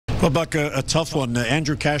Well, Buck, a tough one.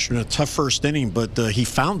 Andrew Cashner, a tough first inning, but he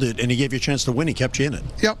found it, and he gave you a chance to win. He kept you in it.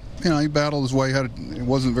 Yep. He battled his way. It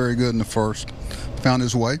wasn't very good in the first. Found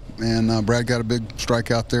his way, and Brad got a big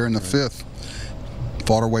strikeout there in the fifth.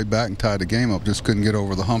 Fought our way back and tied the game up. Just couldn't get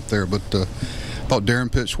over the hump there. But thought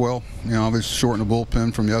Darren pitched well. Obviously short in the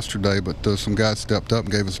bullpen from yesterday, but some guys stepped up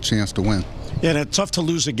and gave us a chance to win. Yeah, and it's tough to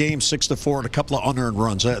lose a game 6-4 and a couple of unearned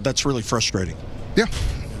runs. That's really frustrating. Yeah,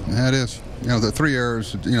 that is. The 3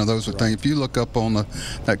 errors, those are things. If you look up on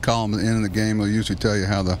that column at the end of the game, it'll usually tell you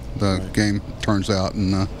how the game turns out.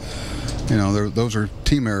 And, those are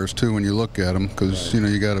team errors, too, when you look at them, because,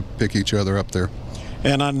 you got to pick each other up there.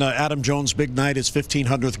 And on Adam Jones' big night, his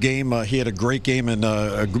 1500th game, he had a great game and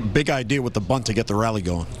a big idea with the bunt to get the rally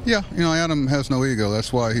going. Yeah, Adam has no ego.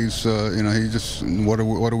 That's why he's, he just, what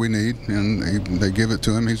do we need? And they give it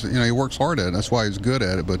to him. He works hard at it. That's why he's good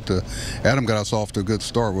at it. But Adam got us off to a good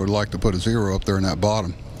start. We'd like to put a 0 up there in that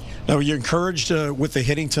bottom. Now, are you encouraged with the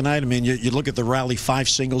hitting tonight? I mean, you look at the rally, 5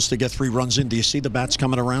 singles to get 3 runs in. Do you see the bats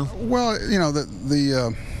coming around? Well,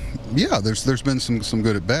 yeah, there's been some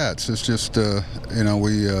good at bats. It's just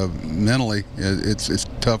we mentally it's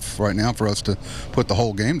tough right now for us to put the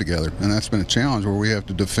whole game together, and that's been a challenge where we have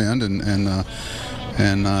to defend and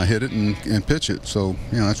hit it and pitch it. So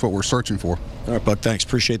that's what we're searching for. All right, Buck. Thanks.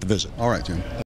 Appreciate the visit. All right, Jim.